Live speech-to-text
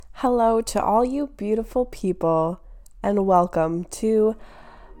Hello to all you beautiful people, and welcome to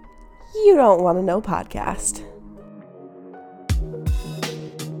You Don't Want to Know podcast.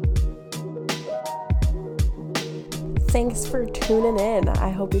 Thanks for tuning in. I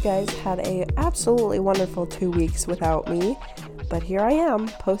hope you guys had a absolutely wonderful 2 weeks without me, but here I am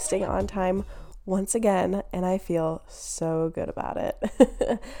posting on time once again, and I feel so good about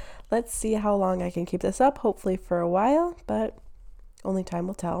it. Let's see how long I can keep this up, hopefully for a while, but only time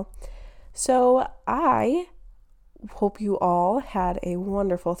will tell. So I hope you all had a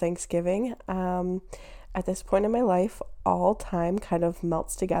wonderful Thanksgiving. At this point in my life, all time kind of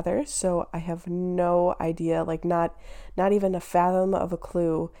melts together, so I have no idea, not even a fathom of a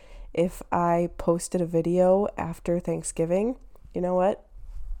clue if I posted a video after Thanksgiving. You know what?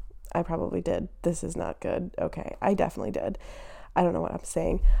 I probably did. This is not good. Okay, I definitely did. I don't know what I'm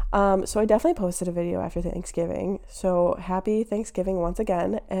saying. So I definitely posted a video after Thanksgiving. So happy Thanksgiving once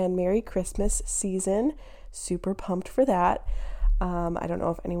again, and Merry Christmas season. Super pumped for that. I don't know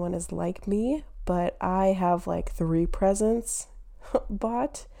if anyone is like me, but I have 3 presents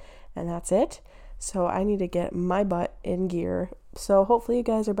bought, and that's it. So I need to get my butt in gear. So hopefully you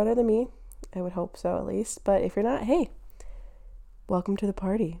guys are better than me. I would hope so, at least. But if you're not, hey, welcome to the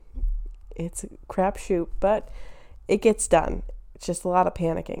party. It's a crapshoot, but it gets done. It's just a lot of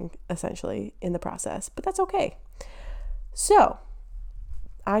panicking, essentially, in the process, but that's okay. So,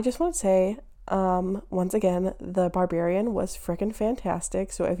 I just want to say, once again, The Barbarian was freaking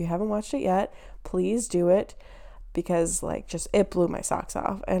fantastic. So if you haven't watched it yet, please do it, because it blew my socks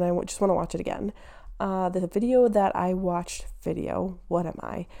off, and I just want to watch it again. The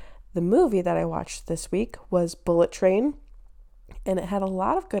movie that I watched this week was Bullet Train, and it had a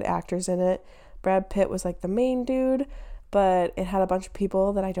lot of good actors in it. Brad Pitt was the main dude, but it had a bunch of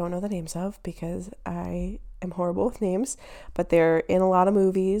people that I don't know the names of because I am horrible with names, but they're in a lot of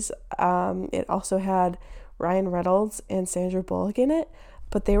movies. It also had Ryan Reynolds and Sandra Bullock in it,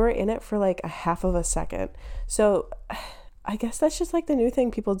 but they were in it for a half of a second. So I guess that's just the new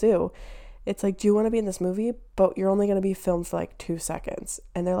thing people do. It's do you want to be in this movie? But you're only going to be filmed for 2 seconds.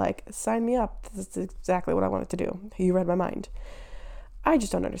 And they're like, sign me up. This is exactly what I wanted to do. You read my mind. I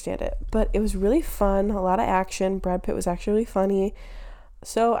just don't understand it. But it was really fun. A lot of action. Brad Pitt was actually funny.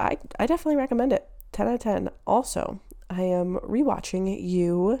 So I definitely recommend it. 10 out of 10. Also, I am rewatching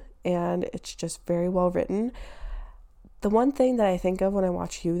You, and it's just very well written. The one thing that I think of when I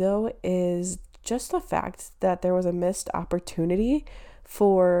watch You, though, is just the fact that there was a missed opportunity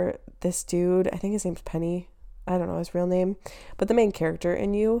for this dude. I think his name's Penny. I don't know his real name. But the main character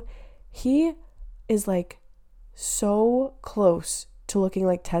in You, he is so close to looking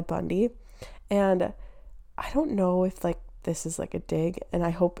like Ted Bundy. And I don't know if this is a dig, and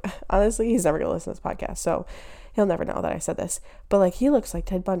I hope, honestly, he's never gonna listen to this podcast, so he'll never know that I said this, but he looks like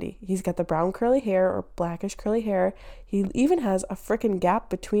Ted Bundy. He's got the brown curly hair or blackish curly hair. He even has a freaking gap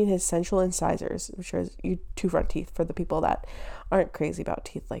between his central incisors, which are 2 front teeth for the people that aren't crazy about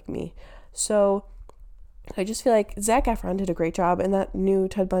teeth like me. So I just feel Zac Efron did a great job in that new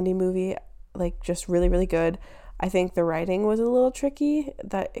Ted Bundy movie, just really, really good. I think the writing was a little tricky,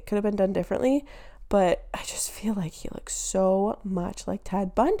 that it could have been done differently, but I just feel he looks so much like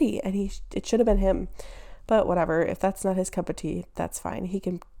Ted Bundy, and it should have been him. But whatever, if that's not his cup of tea, that's fine. He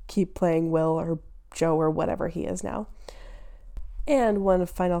can keep playing Will or Joe or whatever he is now. And one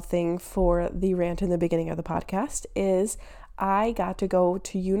final thing for the rant in the beginning of the podcast is I got to go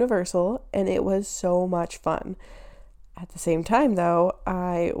to Universal, and it was so much fun. At the same time, though,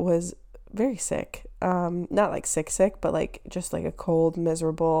 I was very sick. Not sick, but just a cold,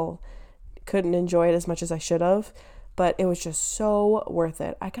 miserable, couldn't enjoy it as much as I should have, but it was just so worth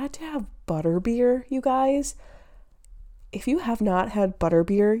it. I got to have butterbeer, you guys. If you have not had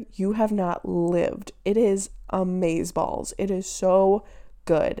butterbeer, you have not lived. It is amazeballs. It is so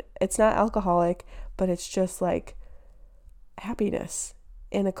good. It's not alcoholic, but it's just happiness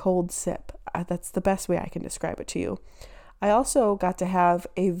in a cold sip. That's the best way I can describe it to you. I also got to have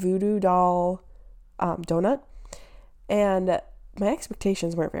a voodoo doll donut, and my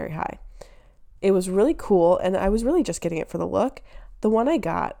expectations weren't very high. It was really cool, and I was really just getting it for the look. The one I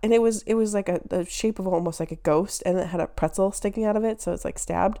got, and it was the shape of almost like a ghost, and it had a pretzel sticking out of it, so it's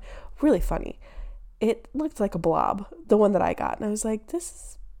stabbed. Really funny. It looked like a blob, the one that I got, and I was like, this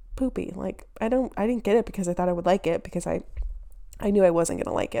is poopy. I didn't get it because I thought I would like it, because I knew I wasn't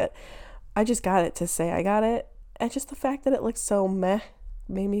gonna like it. I just got it to say I got it, and just the fact that it looked so meh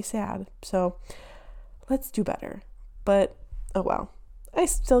made me sad. So let's do better. But oh well. I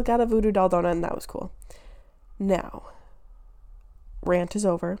still got a voodoo doll donut, and that was cool. Now, rant is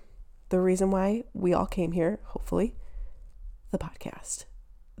over. The reason why we all came here, hopefully, the podcast.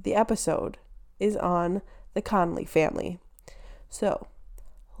 the episode is on the Kohnle family. So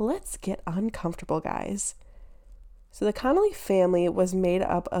let's get uncomfortable, guys. So the Kohnle family was made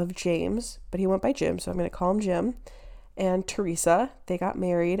up of James, but he went by Jim, so I'm going to call him Jim, and Teresa. They got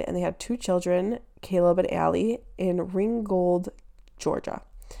married and they had 2 children, Caleb and Allie, in Ringgold, Georgia.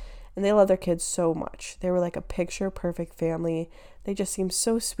 And they loved their kids so much. They were like a picture-perfect family. They just seemed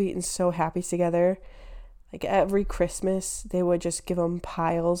so sweet and so happy together. Like every Christmas, they would just give them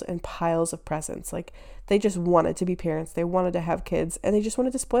piles and piles of presents. Like they just wanted to be parents. They wanted to have kids and they just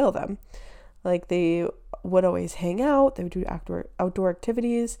wanted to spoil them. Like they would always hang out. They would do outdoor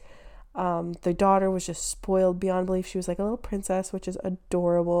activities. The daughter was just spoiled beyond belief. She was like a little princess, which is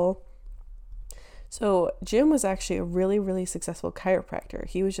adorable. So Jim was actually a really, really successful chiropractor.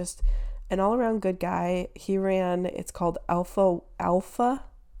 He was just an all-around good guy. He ran, it's called Alpha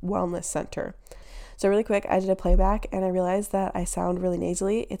Wellness Center. So really quick, I did a playback and I realized that I sound really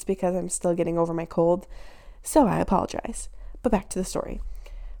nasally. It's because I'm still getting over my cold. So I apologize. But back to the story.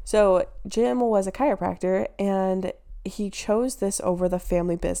 So Jim was a chiropractor and he chose this over the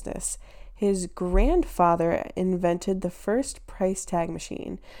family business. His grandfather invented the first price tag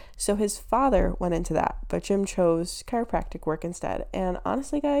machine. So his father went into that, but Jim chose chiropractic work instead. And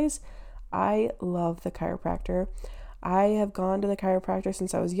honestly, guys, I love the chiropractor. I have gone to the chiropractor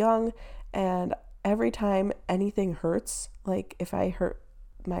since I was young, and every time anything hurts, like if I hurt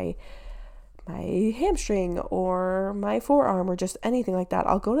my hamstring or my forearm or just anything like that,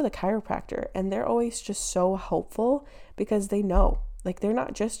 I'll go to the chiropractor, and they're always just so helpful because they know, like they're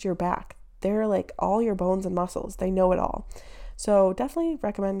not just your back. They're like all your bones and muscles. They know it all. So definitely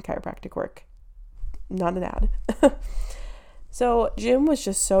recommend chiropractic work. Not an ad. So Jim was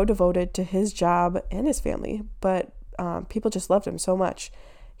just so devoted to his job and his family, but people just loved him so much.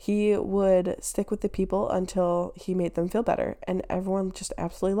 He would stick with the people until he made them feel better, and everyone just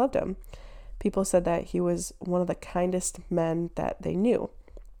absolutely loved him. People said that he was one of the kindest men that they knew.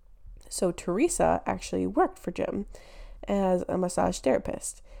 So Teresa actually worked for Jim as a massage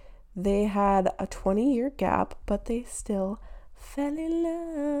therapist. They had a 20-year gap, but they still fell in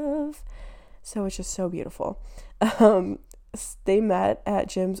love. So it's just so beautiful. They met at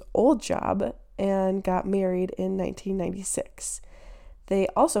Jim's old job and got married in 1996. They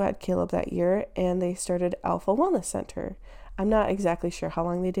also had Caleb that year, and they started Alpha Wellness Center. I'm not exactly sure how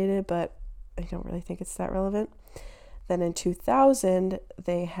long they dated, but I don't really think it's that relevant. Then in 2000,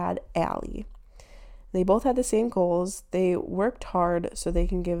 they had Allie. They both had the same goals. They worked hard so they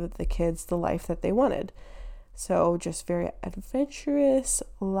can give the kids the life that they wanted. So just very adventurous,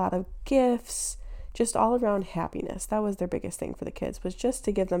 a lot of gifts, just all around happiness. That was their biggest thing for the kids, was just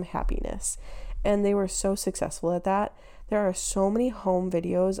to give them happiness. And they were so successful at that. There are so many home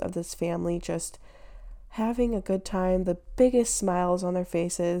videos of this family just having a good time, the biggest smiles on their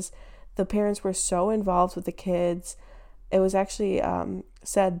faces. The parents were so involved with the kids. It was actually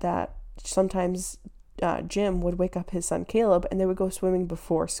said that sometimes Jim would wake up his son Caleb and they would go swimming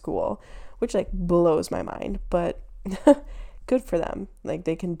before school, which like blows my mind, but good for them. Like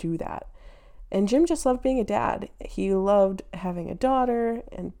they can do that. And Jim just loved being a dad. He loved having a daughter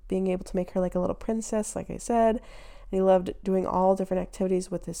and being able to make her like a little princess, like I said. And he loved doing all different activities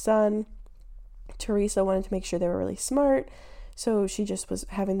with his son. Teresa wanted to make sure they were really smart, so she just was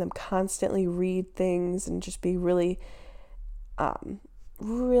having them constantly read things and just be really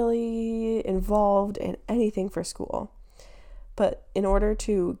involved in anything for school. But in order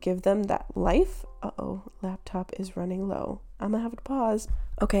to give them that life, laptop is running low. I'm gonna have to pause.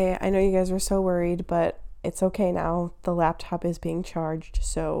 Okay, I know you guys were so worried, but it's okay now. The laptop is being charged,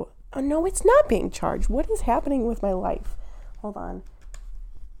 so... Oh, no, it's not being charged. What is happening with my life? Hold on.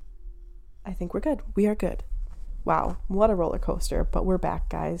 I think we're good. We are good. Wow, what a roller coaster, but we're back,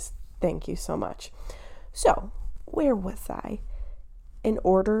 guys. Thank you so much. So, where was I? In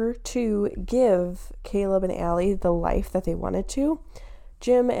order to give Caleb and Allie the life that they wanted to,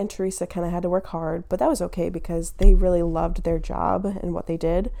 Jim and Teresa kind of had to work hard, but that was okay because they really loved their job and what they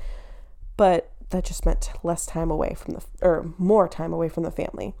did. But that just meant less time away from more time away from the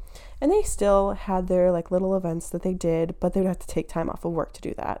family. And they still had their like little events that they did, but they would have to take time off of work to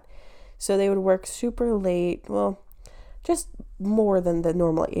do that. So they would work super late, well, just more than the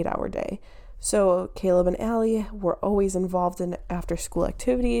normal 8-hour day. So Caleb and Allie were always involved in after school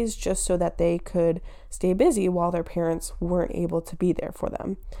activities just so that they could stay busy while their parents weren't able to be there for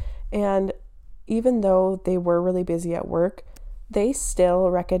them. And even though they were really busy at work, they still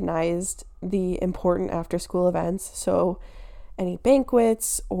recognized the important after school events. So any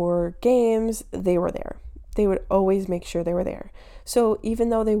banquets or games, they were there. They would always make sure they were there. So even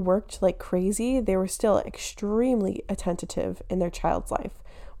though they worked like crazy, they were still extremely attentive in their child's life,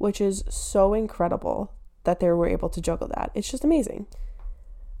 which is so incredible that they were able to juggle that. It's just amazing.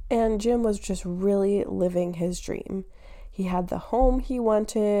 And Jim was just really living his dream. He had the home he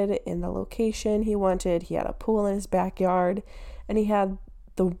wanted in the location he wanted. He had a pool in his backyard, and he had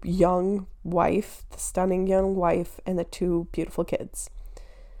the young wife, the stunning young wife, and the 2 beautiful kids.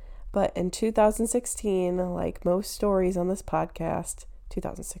 But in 2016, like most stories on this podcast,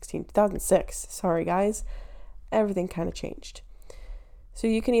 2006, sorry guys, everything kind of changed. So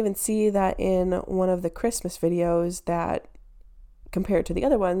you can even see that in one of the Christmas videos that, compared to the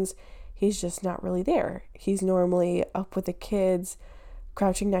other ones, he's just not really there. He's normally up with the kids,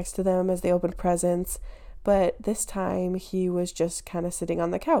 crouching next to them as they open presents, but this time he was just kind of sitting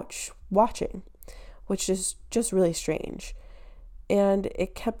on the couch watching, which is just really strange. And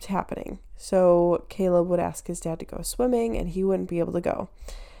it kept happening. So Caleb would ask his dad to go swimming and he wouldn't be able to go.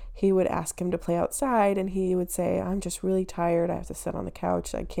 He would ask him to play outside and he would say, I'm just really tired. I have to sit on the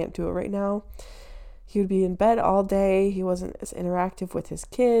couch. I can't do it right now. He would be in bed all day. He wasn't as interactive with his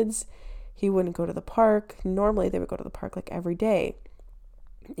kids. He wouldn't go to the park. Normally they would go to the park like every day.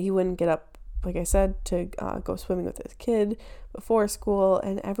 He wouldn't get up, like I said, to go swimming with his kid before school,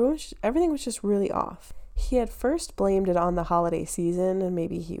 and everything was just really off. He had first blamed it on the holiday season, and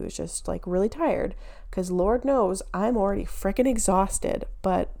maybe he was just like really tired, because Lord knows I'm already freaking exhausted,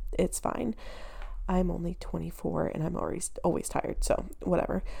 but it's fine. I'm only 24 and I'm always tired, so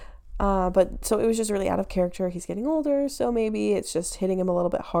whatever. But so it was just really out of character. He's getting older, so maybe it's just hitting him a little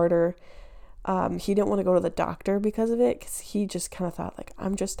bit harder. He didn't want to go to the doctor because of it, because he just kind of thought, like,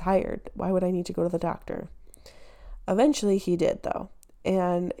 I'm just tired. Why would I need to go to the doctor? Eventually he did, though,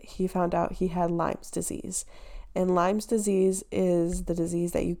 and he found out he had Lyme's disease. And Lyme's disease is the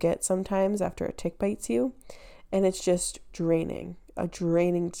disease that you get sometimes after a tick bites you, and it's just a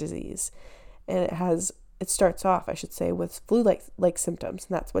draining disease. And it starts off, I should say, with flu-like symptoms,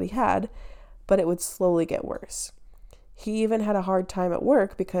 and that's what he had, but it would slowly get worse. He even had a hard time at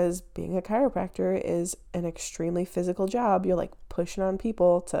work because being a chiropractor is an extremely physical job. You're like pushing on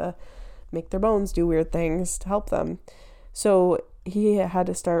people to make their bones do weird things to help them. So he had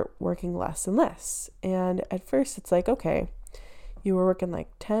to start working less and less. And at first it's like, okay, you were working like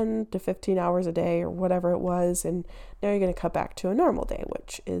 10 to 15 hours a day or whatever it was, and now you're going to cut back to a normal day,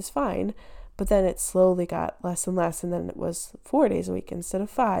 which is fine. But then it slowly got less and less, and then it was 4 days a week instead of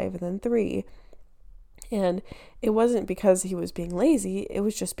 5, and then 3. And it wasn't because he was being lazy, it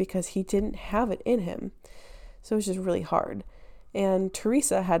was just because he didn't have it in him. So it was just really hard. And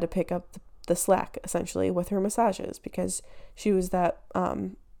Teresa had to pick up the slack, essentially, with her massages, because she was that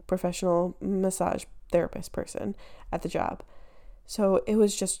professional massage therapist person at the job. So it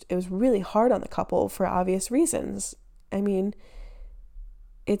was really hard on the couple for obvious reasons. I mean,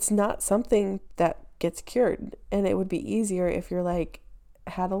 it's not something that gets cured, and it would be easier if you're like,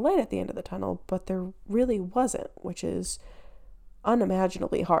 had a light at the end of the tunnel, but there really wasn't, which is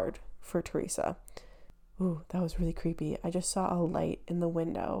unimaginably hard for Teresa. Ooh, that was really creepy. I just saw a light in the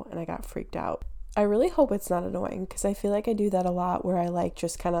window and I got freaked out. I really hope it's not annoying, because I feel like I do that a lot where I like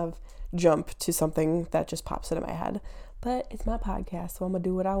just kind of jump to something that just pops into my head. But it's my podcast, so I'm gonna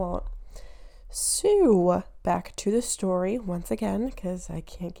do what I want. So back to the story once again, because I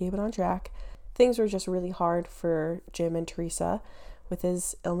can't keep it on track. Things were just really hard for Jim and Teresa with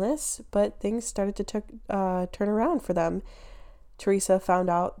his illness, but things started to turn around for them. Teresa found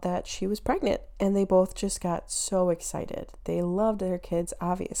out that she was pregnant, and they both just got so excited. They loved their kids,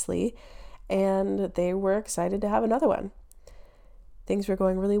 obviously, and they were excited to have another one. Things were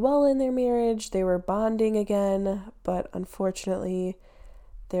going really well in their marriage. They were bonding again, but unfortunately,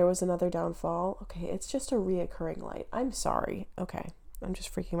 there was another downfall. Okay, it's just a reoccurring light. I'm sorry. Okay, I'm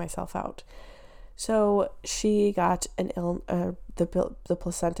just freaking myself out. So she got the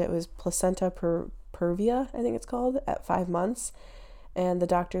placenta. It was placenta previa, I think it's called, at 5 months. And the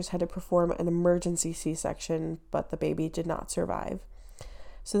doctors had to perform an emergency C-section, but the baby did not survive.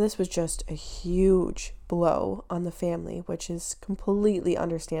 So this was just a huge blow on the family, which is completely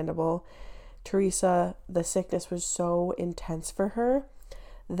understandable. Teresa, the sickness was so intense for her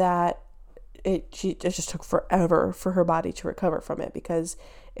that it just took forever for her body to recover from it, because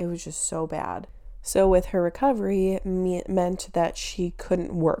it was just so bad. So with her recovery, meant that she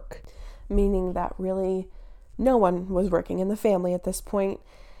couldn't work, meaning that really no one was working in the family at this point,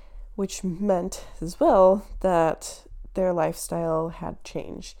 which meant as well that their lifestyle had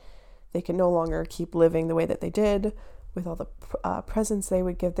changed. They could no longer keep living the way that they did with all the presents they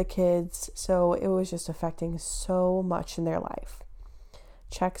would give the kids. So it was just affecting so much in their life.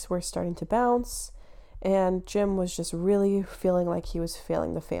 Checks were starting to bounce, and Jim was just really feeling like he was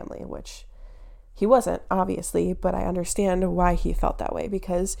failing the family, which He wasn't, obviously, but I understand why he felt that way,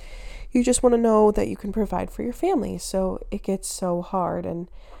 because you just want to know that you can provide for your family. So it gets so hard, and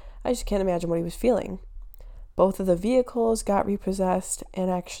I just can't imagine what he was feeling. Both of the vehicles got repossessed, and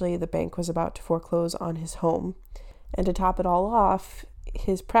actually the bank was about to foreclose on his home. And to top it all off,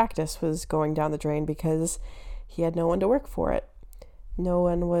 his practice was going down the drain because he had no one to work for it. No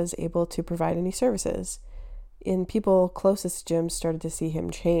one was able to provide any services. And people closest to Jim started to see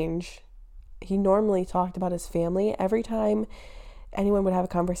him change. He normally talked about his family. Every time anyone would have a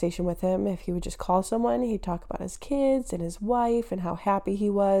conversation with him, if he would just call someone, he'd talk about his kids and his wife and how happy he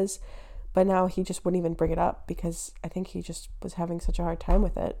was. But now he just wouldn't even bring it up because I think he just was having such a hard time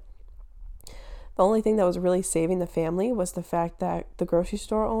with it. The only thing that was really saving the family was the fact that the grocery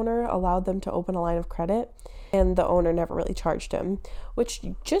store owner allowed them to open a line of credit, and the owner never really charged him, which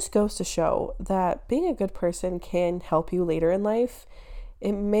just goes to show that being a good person can help you later in life.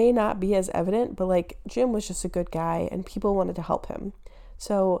 It may not be as evident, but like Jim was just a good guy and people wanted to help him.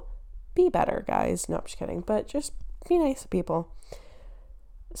 So be better, guys. No, I'm just kidding, but just be nice to people.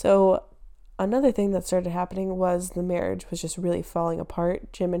 So another thing that started happening was the marriage was just really falling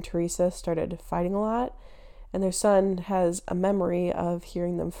apart. Jim and Teresa started fighting a lot, and their son has a memory of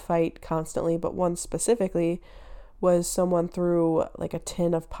hearing them fight constantly, but one specifically was someone threw like a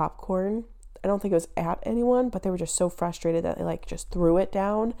tin of popcorn. I don't think it was at anyone, but they were just so frustrated that they like just threw it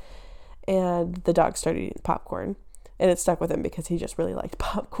down, and the dog started eating popcorn, and it stuck with him because he just really liked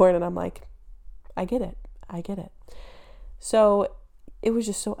popcorn. And I'm like, I get it. So it was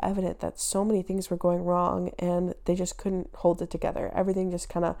just so evident that so many things were going wrong, and they just couldn't hold it together. Everything just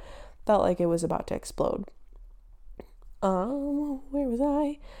kind of felt like it was about to explode. Where was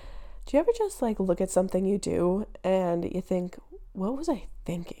I? Do you ever just like look at something you do and you think, what was I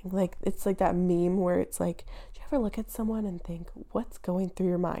thinking? Like, it's like that meme where it's like, do you ever look at someone and think, what's going through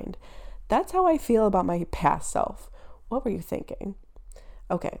your mind? That's how I feel about my past self. What were you thinking?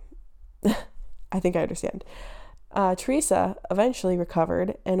 Okay. I think I understand. Teresa eventually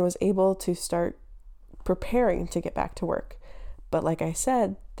recovered and was able to start preparing to get back to work. But like I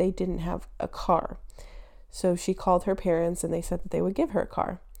said, they didn't have a car. So she called her parents and they said that they would give her a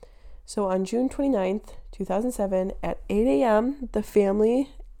car. So on June 29th, 2007, at 8 a.m., the family,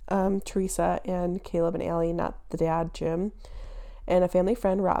 Teresa and Caleb and Allie, not the dad, Jim, and a family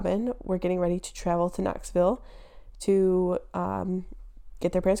friend, Robin, were getting ready to travel to Knoxville to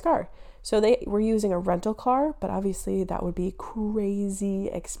get their parents' car. So they were using a rental car, but obviously that would be crazy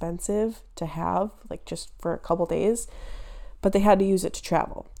expensive to have, like just for a couple days. But they had to use it to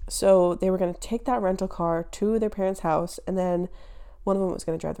travel. So they were going to take that rental car to their parents' house, and then one of them was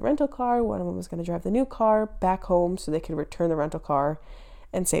going to drive the rental car, one of them was going to drive the new car back home so they could return the rental car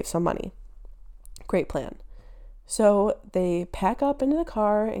and save some money. Great plan. So they pack up into the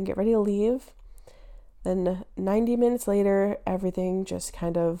car and get ready to leave. Then 90 minutes later, everything just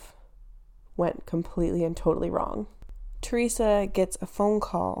kind of went completely and totally wrong. Teresa gets a phone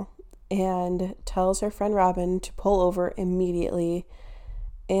call and tells her friend Robin to pull over immediately.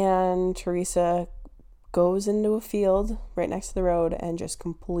 And Teresa goes into a field right next to the road and just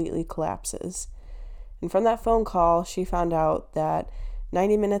completely collapses. And from that phone call, she found out that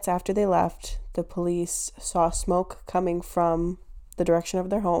 90 minutes after they left, the police saw smoke coming from the direction of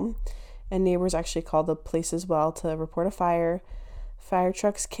their home, and neighbors actually called the police as well to report a fire. Fire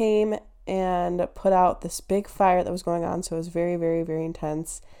trucks came and put out this big fire that was going on, so it was very, very, very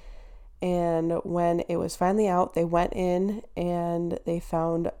intense. And when it was finally out, they went in and they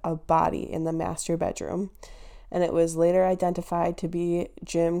found a body in the master bedroom. And it was later identified to be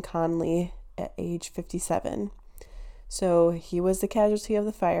Jim Kohnle at age 57. So he was the casualty of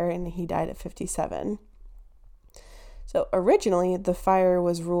the fire and he died at 57. So originally the fire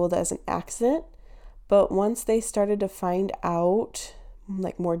was ruled as an accident, but once they started to find out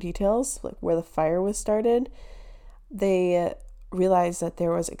like more details, like where the fire was started, they realized that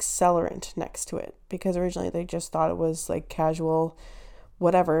there was accelerant next to it, because originally they just thought it was like casual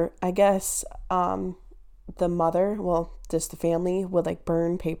whatever. I guess the mother, well, just the family would like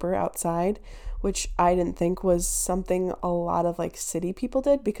burn paper outside, which I didn't think was something a lot of like city people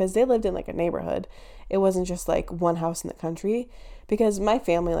did, because they lived in like a neighborhood. It wasn't just like one house in the country, because my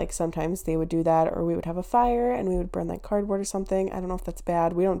family, like sometimes they would do that, or we would have a fire and we would burn like cardboard or something. I don't know if that's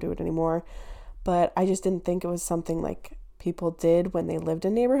bad. We don't do it anymore, but I just didn't think it was something like people did when they lived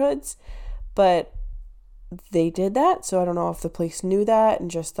in neighborhoods, but they did that. So I don't know if the police knew that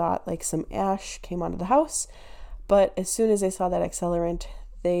and just thought like some ash came onto the house. But as soon as they saw that accelerant,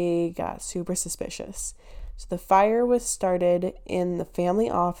 they got super suspicious. So the fire was started in the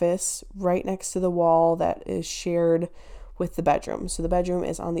family office right next to the wall that is shared with the bedroom. So the bedroom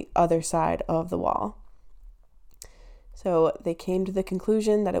is on the other side of the wall. So they came to the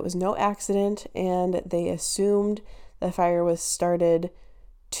conclusion that it was no accident, and they assumed the fire was started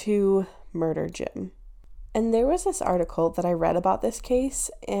to murder Jim. And there was this article that I read about this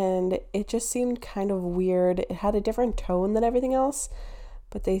case, and it just seemed kind of weird. It had a different tone than everything else,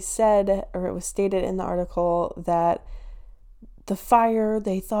 but they said, or it was stated in the article, that the fire,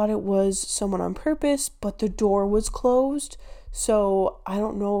 they thought it was someone on purpose, but the door was closed. So I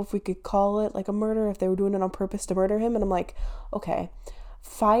don't know if we could call it like a murder if they were doing it on purpose to murder him. And I'm like, okay,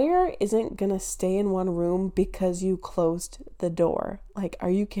 fire isn't gonna stay in one room because you closed the door. Like, are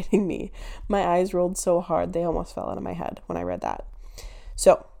you kidding me? My eyes rolled so hard they almost fell out of my head when I read that.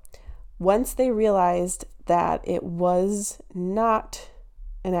 So once they realized that it was not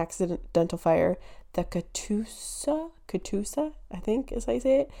an accidental fire, the Catoosa, I think is how you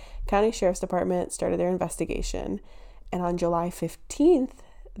say it, County Sheriff's Department started their investigation. And on July 15th,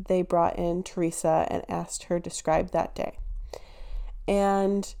 they brought in Teresa and asked her to describe that day.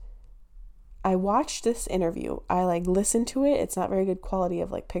 And I watched this interview. I listened to it. It's not very good quality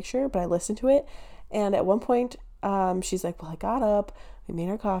of picture, but I listened to it. And at one point, she's like, well, I got up, we made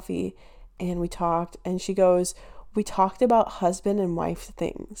our coffee, and we talked. And she goes, we talked about husband and wife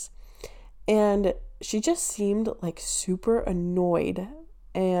things. And she just seemed super annoyed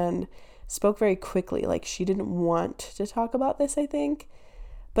and spoke very quickly. She didn't want to talk about this, I think.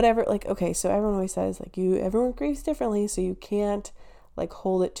 But okay, so everyone always says everyone grieves differently, so you can't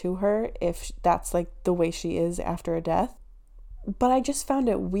hold it to her if that's the way she is after a death. But I just found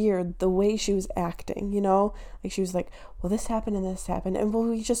it weird the way she was acting, she was like, well, this happened and this happened, and well,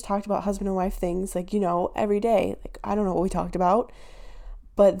 we just talked about husband and wife things every day. I don't know what we talked about.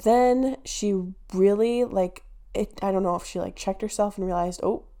 But then she really I don't know if she checked herself and realized,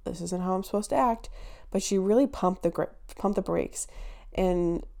 oh, this isn't how I'm supposed to act, but she really pumped the brakes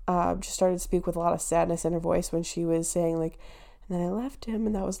and just started to speak with a lot of sadness in her voice when she was saying and then I left him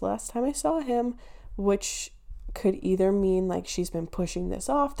and that was the last time I saw him, which could either mean she's been pushing this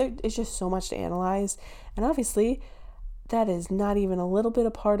off. It's just so much to analyze, and obviously that is not even a little bit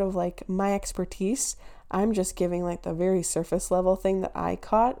a part of my expertise. I'm just giving the very surface level thing that I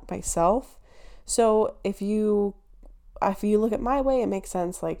caught myself. So if you look at my way, it makes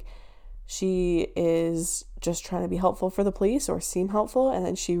sense. She is just trying to be helpful for the police or seem helpful, and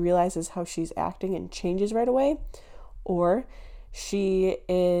then she realizes how she's acting and changes right away. Or she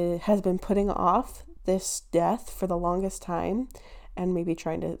has been putting off this death for the longest time and maybe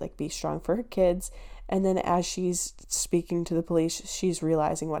trying to be strong for her kids. And then as she's speaking to the police, she's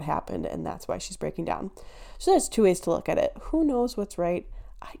realizing what happened, and that's why she's breaking down. So there's two ways to look at it. Who knows what's right?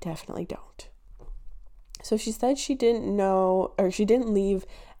 I definitely don't. So she said she didn't leave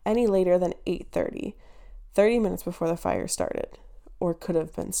any later than 8:30, 30 minutes before the fire started, or could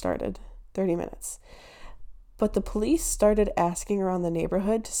have been started, 30 minutes. But the police started asking around the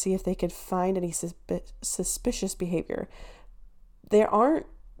neighborhood to see if they could find any suspicious behavior. They aren't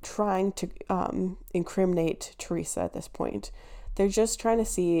trying to incriminate Teresa at this point. They're just trying to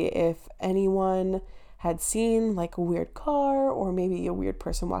see if anyone had seen a weird car or maybe a weird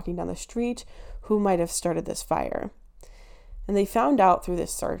person walking down the street who might have started this fire. And they found out through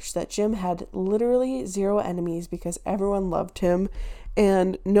this search that Jim had literally zero enemies because everyone loved him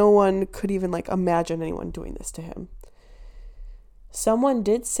and no one could even imagine anyone doing this to him. Someone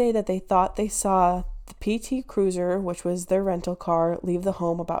did say that they thought they saw the PT Cruiser, which was their rental car, leave the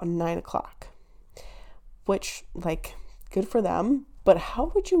home about 9 o'clock. Which, good for them. But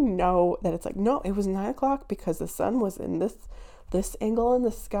how would you know that it's no, it was 9 o'clock because the sun was in this angle in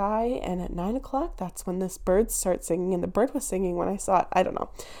the sky, and at 9 o'clock, that's when this bird starts singing, and the bird was singing when I saw it. I don't know.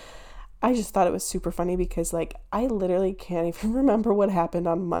 I just thought it was super funny because I literally can't even remember what happened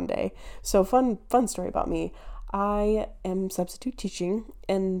on Monday. So fun story about me. I am substitute teaching,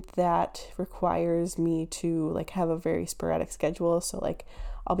 and that requires me to have a very sporadic schedule. So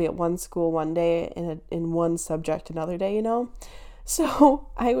I'll be at one school one day and in one subject another day, So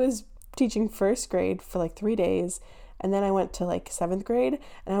I was teaching first grade for 3 days, and then I went to 7th grade,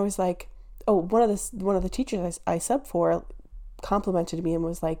 and I was one of the teachers I sub for complimented me and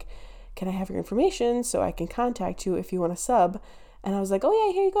was can I have your information so I can contact you if you want to sub? And I was oh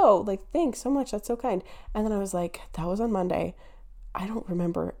yeah, here you go. Thanks so much. That's so kind. And then I was that was on Monday. I don't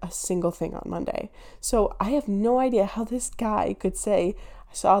remember a single thing on Monday. So I have no idea how this guy could say,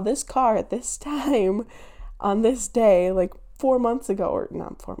 I saw this car at this time on this day, 4 months ago, or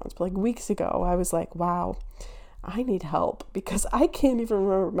not 4 months, but weeks ago. I was wow, I need help because I can't even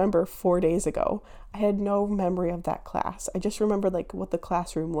remember 4 days ago. I had no memory of that class. I just remember what the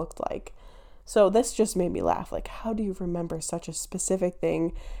classroom looked like. So this just made me laugh. Like, how do you remember such a specific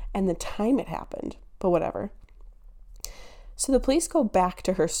thing and the time it happened? But whatever. So the police go back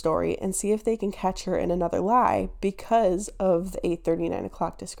to her story and see if they can catch her in another lie because of the 8:30, 9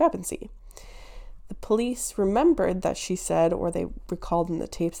 o'clock discrepancy. The police remembered that she said, or they recalled in the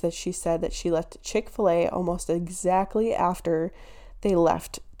tapes that she said that she left Chick-fil-A almost exactly after they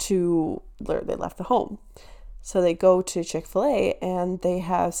left the home. So they go to Chick-fil-A and they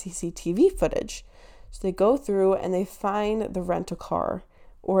have CCTV footage. So they go through and they find the rental car,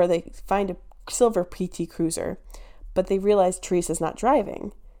 or they find a silver PT Cruiser, but they realize Teresa's not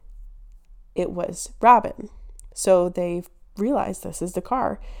driving. It was Robin. So they realized this is the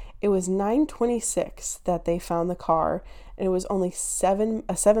car. It was 9:26 that they found the car, and it was only a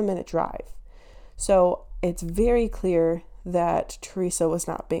 7-minute drive. So it's very clear that Teresa was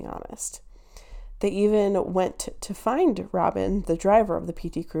not being honest. They even went to find Robin, the driver of the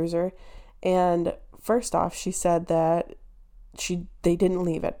PT Cruiser, and first off, she said that they didn't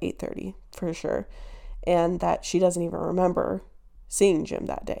leave at 8:30 for sure, and that she doesn't even remember seeing Jim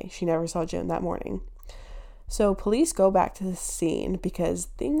that day. She never saw Jim that morning. So police go back to the scene because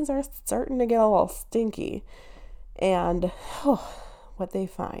things are starting to get a little stinky. And what they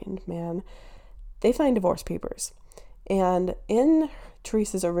find, man, they find divorce papers. And in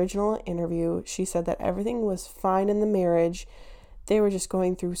Teresa's original interview, she said that everything was fine in the marriage. They were just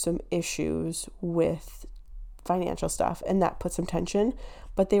going through some issues with financial stuff, and that put some tension,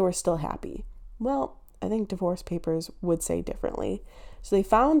 but they were still happy. Well, I think divorce papers would say differently. So they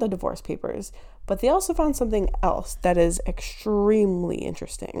found the divorce papers, but they also found something else that is extremely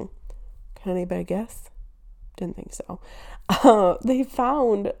interesting. Can anybody guess? Didn't think so. They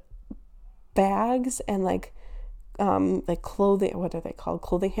found bags and like clothing, what are they called?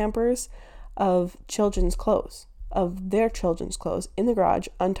 Clothing hampers of children's clothes, of their children's clothes in the garage,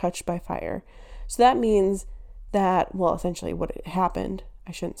 untouched by fire. So that means that, well, essentially what happened,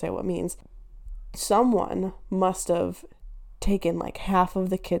 I shouldn't say what means, someone must have taken like half of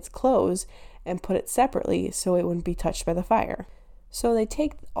the kids' clothes and put it separately so it wouldn't be touched by the fire. So they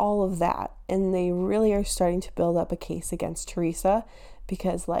take all of that and they really are starting to build up a case against Teresa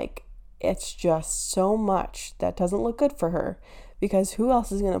because like it's just so much that doesn't look good for her, because who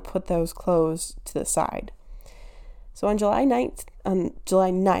else is going to put those clothes to the side? So on July 9th,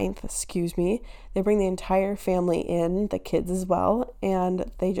 they bring the entire family in, the kids as well,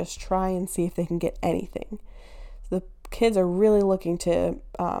 and they just try and see if they can get anything. So the kids are really looking to,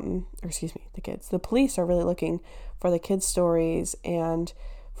 the police are really looking for the kids' stories and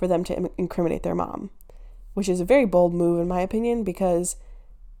for them to incriminate their mom, which is a very bold move in my opinion because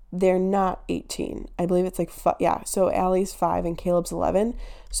they're not 18. I believe it's like, so Allie's 5 and Caleb's 11.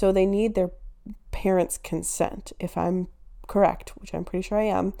 So they need their parents' consent. If I'm correct, which I'm pretty sure I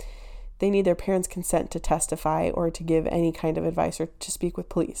am, they need their parents' consent to testify or to give any kind of advice or to speak with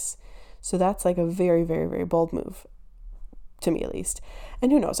police. So that's like a very, very, very bold move, to me at least.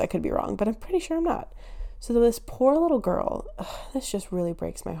 And who knows, I could be wrong, but I'm pretty sure I'm not. So this poor little girl, this just really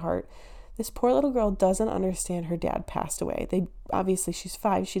breaks my heart. This poor little girl doesn't understand her dad passed away. Obviously she's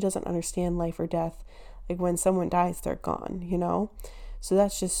 5. She doesn't understand life or death. Like when someone dies, they're gone, you know? So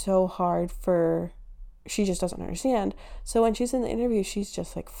that's just so hard she just doesn't understand. So when she's in the interview, she's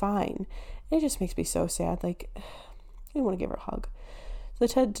just like fine. And it just makes me so sad. Like, I didn't want to give her a hug. The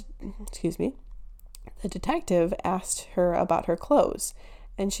detective asked her about her clothes.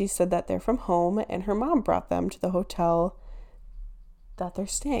 And she said that they're from home and her mom brought them to the hotel that they're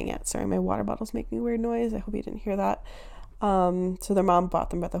staying at. Sorry, my water bottles make me weird noise. I hope you didn't hear that. So their mom bought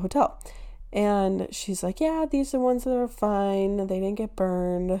them at the hotel. And she's like, yeah, these are the ones that are fine. They didn't get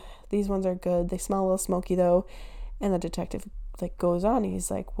burned. These ones are good. They smell a little smoky though. And the detective like goes on.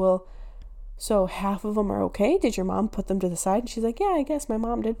 He's like, well, so half of them are okay? Did your mom put them to the side? And she's like, yeah, I guess my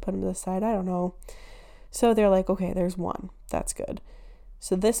mom did put them to the side. I don't know. So they're like, okay, there's one. That's good.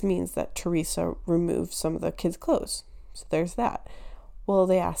 So this means that Teresa removed some of the kids' clothes. So there's that. Well,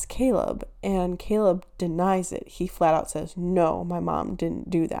 they ask Caleb, and Caleb denies it. He flat out says, no, my mom didn't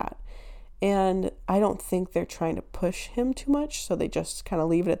do that. And I don't think they're trying to push him too much, so they just kind of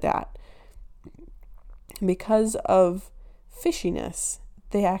leave it at that. Because of fishiness,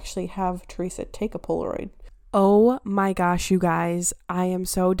 they actually have Teresa take a Polaroid. Oh my gosh, you guys, I am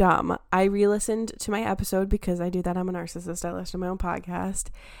so dumb. I re-listened to my episode because I do that. I'm a narcissist. I listen to my own podcast.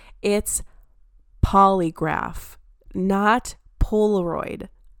 It's polygraph, not Polaroid.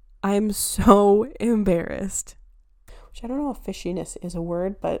 I'm so embarrassed. Which I don't know if fishiness is a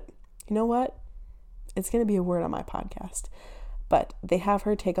word, but you know what? It's going to be a word on my podcast. But they have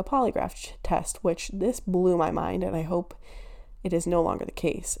her take a polygraph test, which this blew my mind, and I hope it is no longer the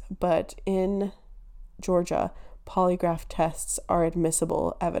case. But in Georgia, polygraph tests are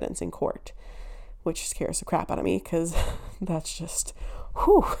admissible evidence in court, which scares the crap out of me because that's just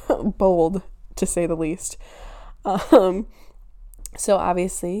bold, to say the least. So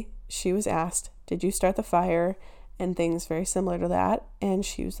obviously she was asked, did you start the fire, and things very similar to that, and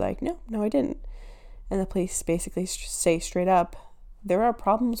she was like, no, I didn't. And the police basically say straight up, there are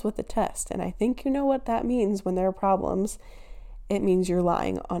problems with the test, and I think you know what that means. When there are problems, it means you're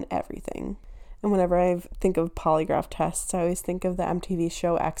lying on everything. And whenever I think of polygraph tests, I always think of the MTV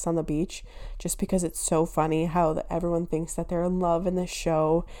show X on the Beach, just because it's so funny how everyone thinks that they're in love in this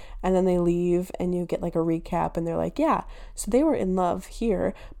show, and then they leave and you get like a recap and they're like, yeah, so they were in love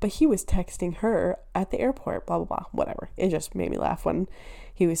here, but he was texting her at the airport, blah, blah, blah, whatever. It just made me laugh when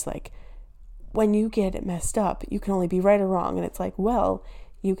he was like, when you get it messed up, you can only be right or wrong. And it's like, well,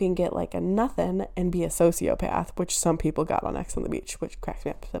 you can get like a nothing and be a sociopath, which some people got on X on the Beach, which cracks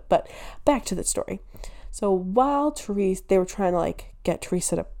me up. But back to the story. So while they were trying to like get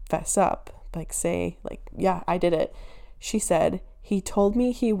Teresa to fess up, like say like, yeah, I did it. She said, he told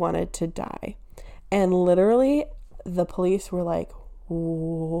me he wanted to die. And literally the police were like,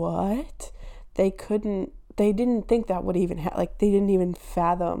 what? They didn't think that would even they didn't even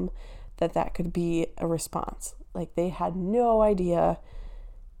fathom that could be a response. Like they had no idea.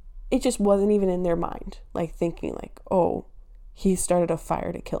 It just wasn't even in their mind, like thinking like, oh, he started a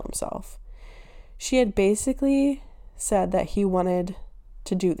fire to kill himself. She had basically said that he wanted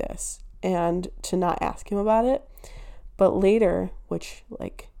to do this and to not ask him about it. But later, which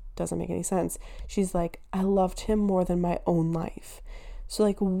like doesn't make any sense, she's like, I loved him more than my own life. So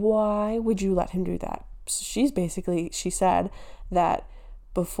like, why would you let him do that? So she said that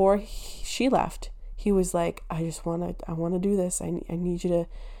before she left, he was like, I want to do this. I need you to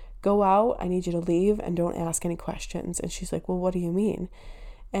go out, I need you to leave, and don't ask any questions. And she's like, well, what do you mean?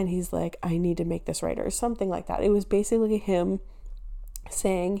 And he's like, I need to make this right, or something like that. It was basically him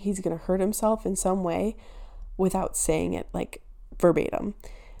saying he's going to hurt himself in some way without saying it like verbatim.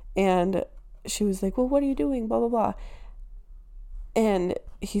 And she was like, well, what are you doing? Blah, blah, blah. And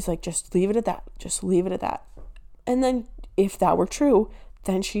he's like, just leave it at that. Just leave it at that. And then if that were true,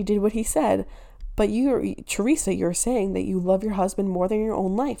 then she did what he said. But Teresa, you're saying that you love your husband more than your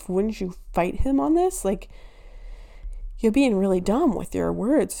own life. Wouldn't you fight him on this? Like, you're being really dumb with your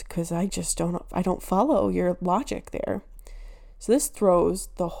words, because I don't follow your logic there. So this throws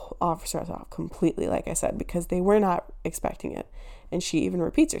the officers off completely, like I said, because they were not expecting it. And she even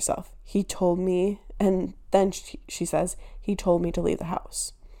repeats herself. He told me, and then she says, he told me to leave the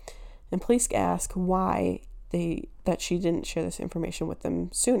house. And police ask why that she didn't share this information with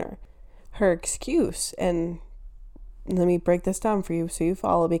them sooner. Her excuse, and let me break this down for you so you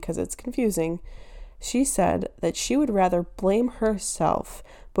follow, because it's confusing. She said that she would rather blame herself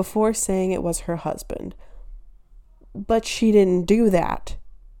before saying it was her husband. But she didn't do that.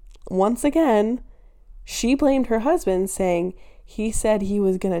 Once again, she blamed her husband, saying he said he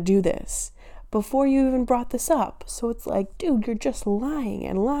was going to do this before you even brought this up. So it's like, dude, you're just lying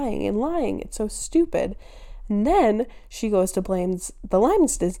and lying and lying. It's so stupid. And then she goes to blame the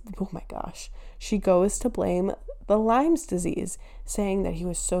Lyme's disease. Oh my gosh. She goes to blame the Lyme's disease, saying that he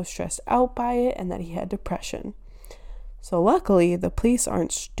was so stressed out by it and that he had depression. So luckily, the police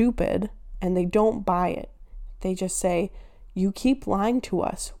aren't stupid and they don't buy it. They just say, you keep lying to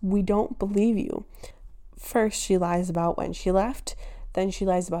us. We don't believe you. First, she lies about when she left. Then she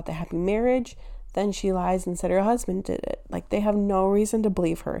lies about the happy marriage. Then she lies and said her husband did it. Like, they have no reason to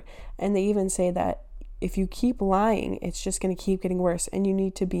believe her. And they even say that if you keep lying, it's just going to keep getting worse and you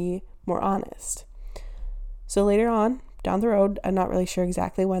need to be more honest. So later on, down the road, I'm not really sure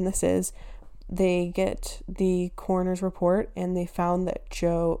exactly when this is, they get the coroner's report and they found that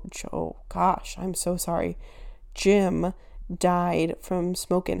Jim died from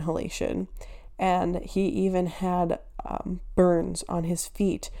smoke inhalation. And he even had burns on his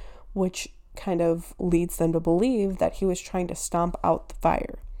feet, which kind of leads them to believe that he was trying to stomp out the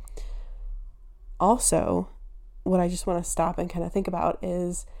fire. Also, what I just want to stop and kind of think about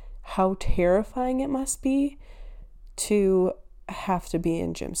is how terrifying it must be to have to be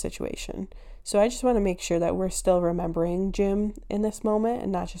in Jim's situation. So I just want to make sure that we're still remembering Jim in this moment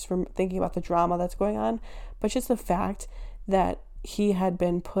and not just from thinking about the drama that's going on, but just the fact that he had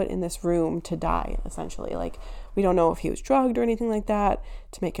been put in this room to die, essentially. Like, we don't know if he was drugged or anything like that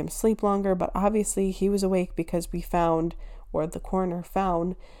to make him sleep longer, but obviously he was awake because we found, or the coroner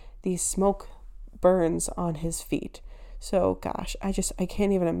found, these smoke burns on his feet. So gosh, I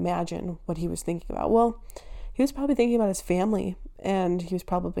can't even imagine what he was thinking about. Well, he was probably thinking about his family and he was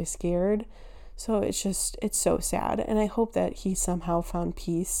probably scared. So it's so sad. And I hope that he somehow found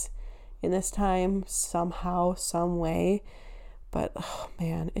peace in this time, somehow, some way. But, oh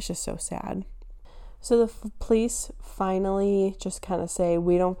man, it's just so sad. So the police finally just kind of say,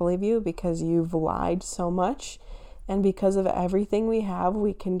 we don't believe you because you've lied so much. And because of everything we have,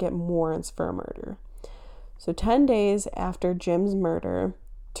 we can get warrants for a murder. So 10 days after Jim's murder,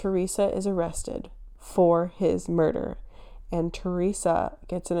 Teresa is arrested for his murder. And Teresa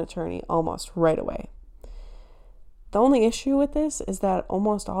gets an attorney almost right away. The only issue with this is that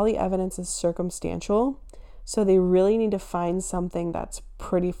almost all the evidence is circumstantial. So they really need to find something that's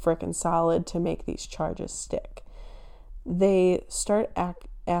pretty frickin' solid to make these charges stick. They start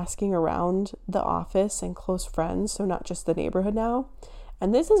asking around the office and close friends, so not just the neighborhood now.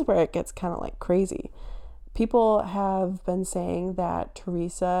 And this is where it gets kind of like crazy. People have been saying that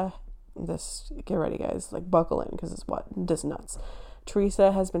Teresa, get ready guys, like buckle in because it's just nuts.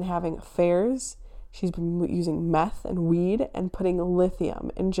 Teresa has been having affairs. She's been using meth and weed and putting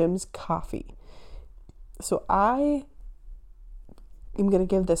lithium in Jim's coffee. So I am going to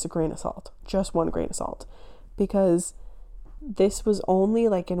give this a grain of salt, just one grain of salt, because this was only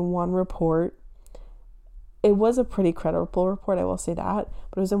like in one report. It was a pretty credible report, I will say that,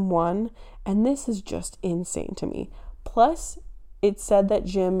 but it was in one, and this is just insane to me. Plus, it said that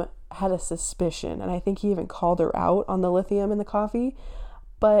Jim had a suspicion, and I think he even called her out on the lithium in the coffee,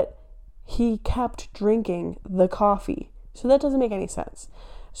 but he kept drinking the coffee. So that doesn't make any sense.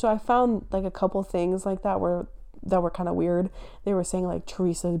 So I found like a couple things like that were kind of weird. They were saying like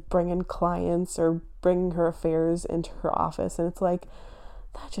Teresa bringing clients or bringing her affairs into her office, and it's like,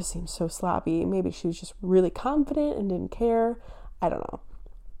 that just seems so sloppy. Maybe she was just really confident and didn't care. I don't know.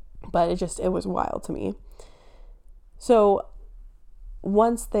 But it was wild to me. So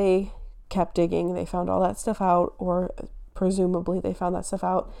once they kept digging, they found all that stuff out, or presumably they found that stuff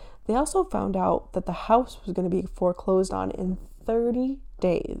out. They also found out that the house was going to be foreclosed on in 30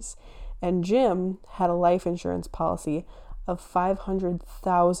 days. And Jim had a life insurance policy of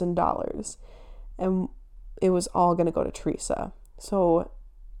 $500,000. And it was all going to go to Teresa. So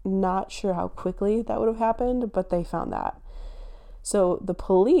not sure how quickly that would have happened, but they found that. So the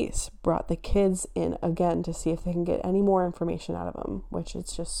police brought the kids in again to see if they can get any more information out of them, which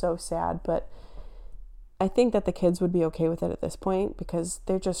is just so sad. But I think that the kids would be okay with it at this point because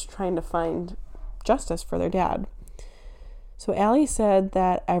they're just trying to find justice for their dad. So Allie said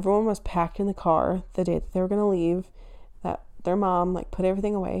that everyone was packed in the car the day that they were going to leave, that their mom like put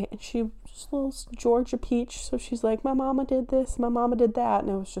everything away, and she was a little Georgia peach. So she's like, my mama did this, my mama did that, and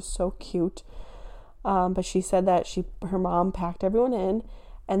it was just so cute. But she said that her mom packed everyone in,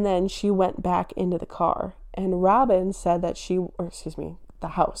 and then she went back into the car. And Robin said that the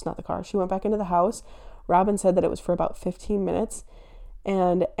house, not the car. She went back into the house. Robin said that it was for about 15 minutes.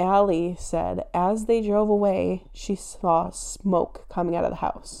 And Allie said as they drove away, she saw smoke coming out of the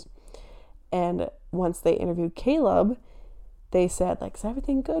house. And once they interviewed Caleb, they said, like, is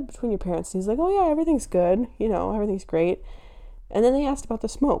everything good between your parents? And he's like, oh yeah, everything's good. Everything's great. And then they asked about the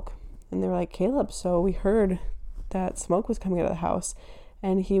smoke. And they were like, Caleb, so we heard that smoke was coming out of the house.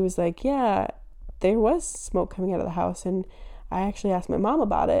 And he was like, yeah, there was smoke coming out of the house. And I actually asked my mom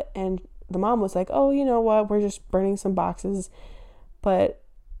about it. And the mom was like, oh, you know what? We're just burning some boxes. But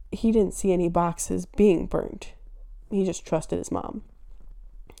he didn't see any boxes being burnt. He just trusted his mom.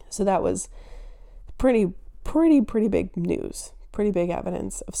 So that was pretty big news. Pretty big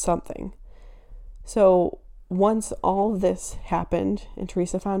evidence of something. So once all of this happened and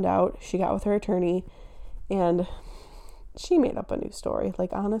Teresa found out, she got with her attorney and she made up a new story.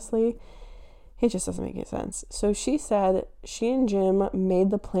 Like, honestly, it just doesn't make any sense. So she said she and Jim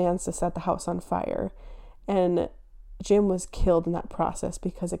made the plans to set the house on fire, and Jim was killed in that process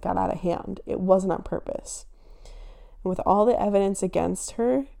because it got out of hand. It wasn't on purpose. And with all the evidence against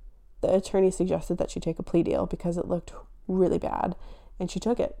her, the attorney suggested that she take a plea deal because it looked really bad, and she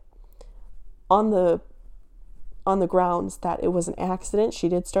took it. On the grounds that it was an accident. She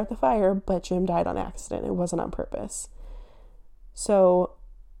did start the fire, but Jim died on accident. It wasn't on purpose. So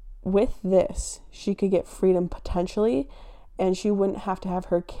with this, she could get freedom potentially, and she wouldn't have to have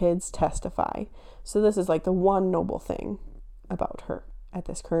her kids testify. So this is like the one noble thing about her at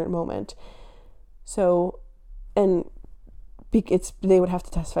this current moment. So, and they would have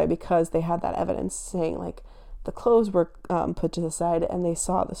to testify because they had that evidence saying like the clothes were put to the side and they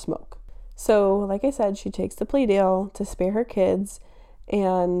saw the smoke. So, like I said, she takes the plea deal to spare her kids,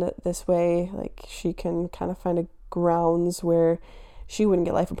 and this way, like, she can kind of find a grounds where she wouldn't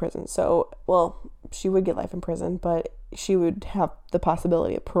get life in prison. So, well, she would get life in prison, but she would have the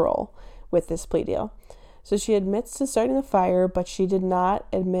possibility of parole with this plea deal. So she admits to starting the fire, but she did not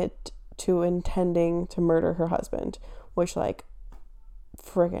admit to intending to murder her husband, which, like,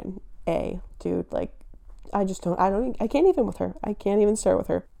 friggin' dude, like, I can't even with her. I can't even start with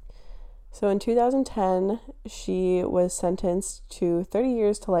her. So in 2010, she was sentenced to 30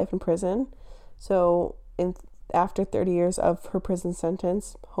 years to life in prison. So after 30 years of her prison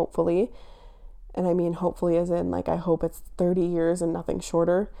sentence, hopefully, and I mean hopefully as in, like, I hope it's 30 years and nothing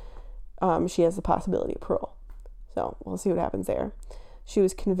shorter, she has the possibility of parole. So we'll see what happens there. She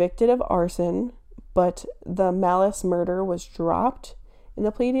was convicted of arson, but the malice murder was dropped in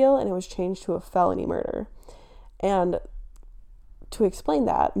the plea deal and it was changed to a felony murder. And to explain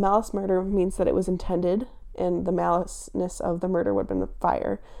that, malice murder means that it was intended and the maliceness of the murder would have been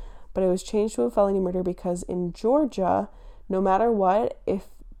fire. But it was changed to a felony murder because in Georgia, no matter what, if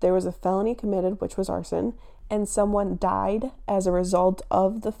there was a felony committed, which was arson, and someone died as a result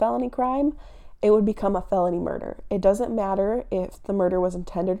of the felony crime, it would become a felony murder. It doesn't matter if the murder was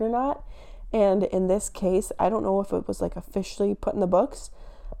intended or not. And in this case, I don't know if it was like officially put in the books,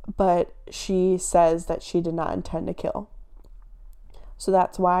 but she says that she did not intend to kill. So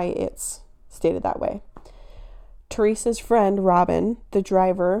that's why it's stated that way. Teresa's friend, Robin, the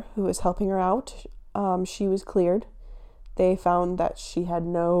driver who was helping her out, she was cleared. They found that she had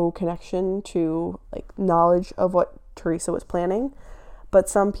no connection to, like, knowledge of what Teresa was planning. But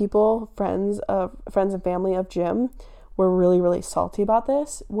some people, friends and family of Jim, were really, really salty about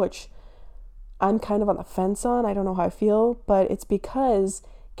this, which I'm kind of on the fence on. I don't know how I feel, but it's because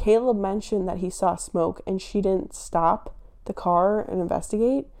Caleb mentioned that he saw smoke and she didn't stop the car and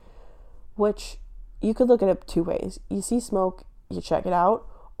investigate, which you could look at it two ways. You see smoke, you check it out,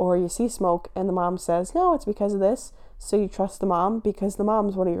 or you see smoke and the mom says, no, it's because of this. So you trust the mom because the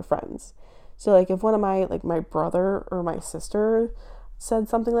mom's one of your friends. So, like, if one of my brother or my sister said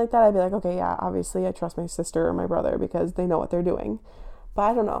something like that, I'd be like, okay, yeah, obviously I trust my sister or my brother because they know what they're doing. But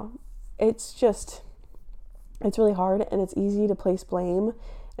I don't know. It's really hard and it's easy to place blame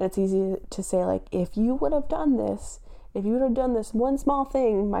and it's easy to say, like, if you would have done this one small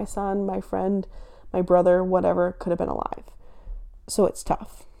thing, my son, my friend, my brother, whatever, could have been alive. So it's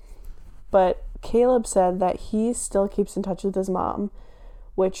tough. But Caleb said that he still keeps in touch with his mom,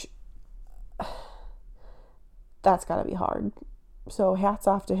 which that's gotta be hard. So hats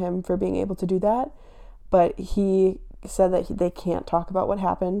off to him for being able to do that. But he said that they can't talk about what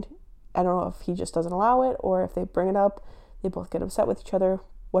happened. I don't know if he just doesn't allow it or if they bring it up, they both get upset with each other,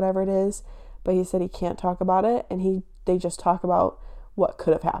 whatever it is. But he said he can't talk about it and they just talk about what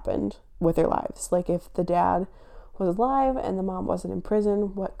could have happened with their lives. Like, if the dad was alive and the mom wasn't in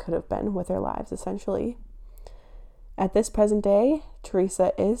prison, what could have been with their lives, essentially. At this present day,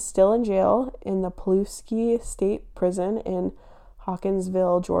 Teresa is still in jail in the Pulaski State Prison in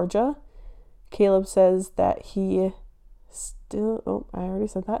Hawkinsville, Georgia. Caleb says that he still, I already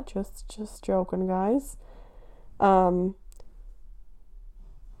said that, just joking, guys. I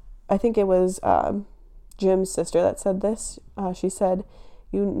think it was Jim's sister that said this. She said,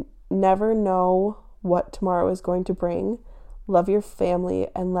 you never know what tomorrow is going to bring. Love your family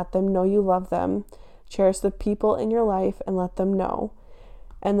and let them know you love them. Cherish the people in your life and let them know.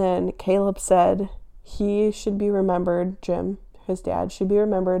 And then Caleb said he should be remembered, Jim, his dad, should be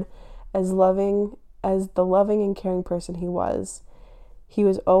remembered as the loving and caring person he was. He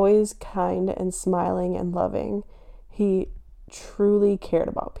was always kind and smiling and loving. He truly cared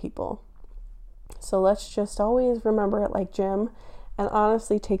about people. So let's just always remember it like Jim and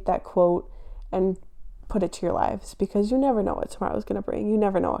honestly take that quote and put it to your lives because you never know what tomorrow is going to bring. You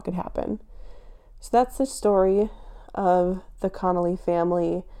never know what could happen. So that's the story of the Kohnle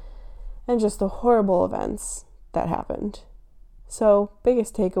family and just the horrible events that happened. So,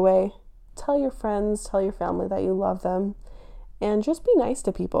 biggest takeaway, tell your friends, tell your family that you love them, and just be nice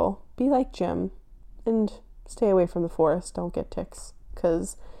to people. Be like Jim, and stay away from the forest. Don't get ticks,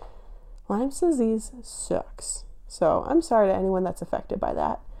 because Lyme's disease sucks. So, I'm sorry to anyone that's affected by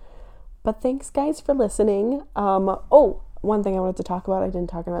that. But thanks, guys, for listening. One thing I wanted to talk about, I didn't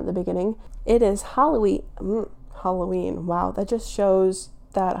talk about at the beginning. It is Halloween. Halloween. Wow, that just shows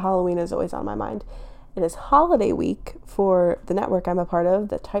that Halloween is always on my mind. It is holiday week for the network I'm a part of,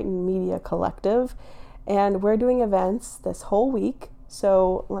 the Titan Media Collective, and we're doing events this whole week.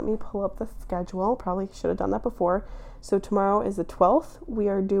 So let me pull up the schedule. Probably should have done that before. So tomorrow is the 12th. We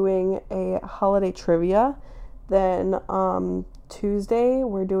are doing a holiday trivia. Then Tuesday,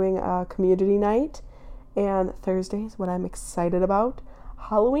 we're doing a community night. And Thursday is what I'm excited about,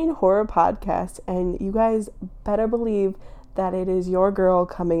 Halloween horror podcast. And you guys better believe that it is your girl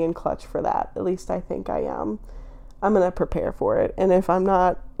coming in clutch for that. At least I think I am. I'm going to prepare for it. And if I'm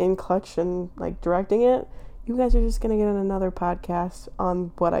not in clutch and like directing it, you guys are just going to get another podcast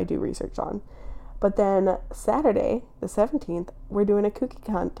on what I do research on. But then Saturday, the 17th, we're doing a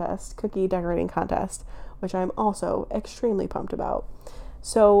cookie decorating contest, which I'm also extremely pumped about.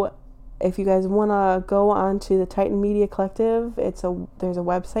 So if you guys want to go on to the Titan Media Collective, there's a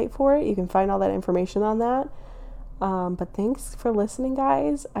website for it. You can find all that information on that. But thanks for listening,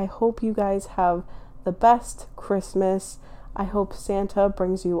 guys. I hope you guys have the best Christmas. I hope Santa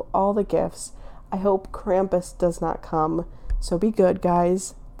brings you all the gifts. I hope Krampus does not come. So be good,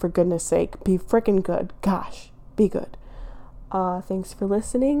 guys. For goodness sake, be freaking good. Gosh, be good. Thanks for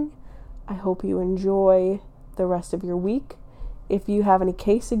listening. I hope you enjoy the rest of your week. If you have any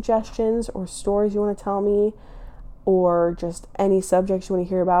case suggestions or stories you want to tell me, or just any subjects you want to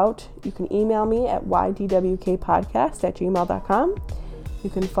hear about, you can email me at ydwkpodcast@gmail.com. You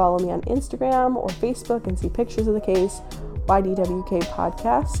can follow me on Instagram or Facebook and see pictures of the case, ydwk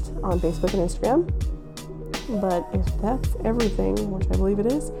podcast on Facebook and Instagram. But if that's everything, which I believe it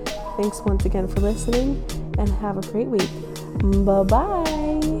is, thanks once again for listening, and have a great week. Bye-bye.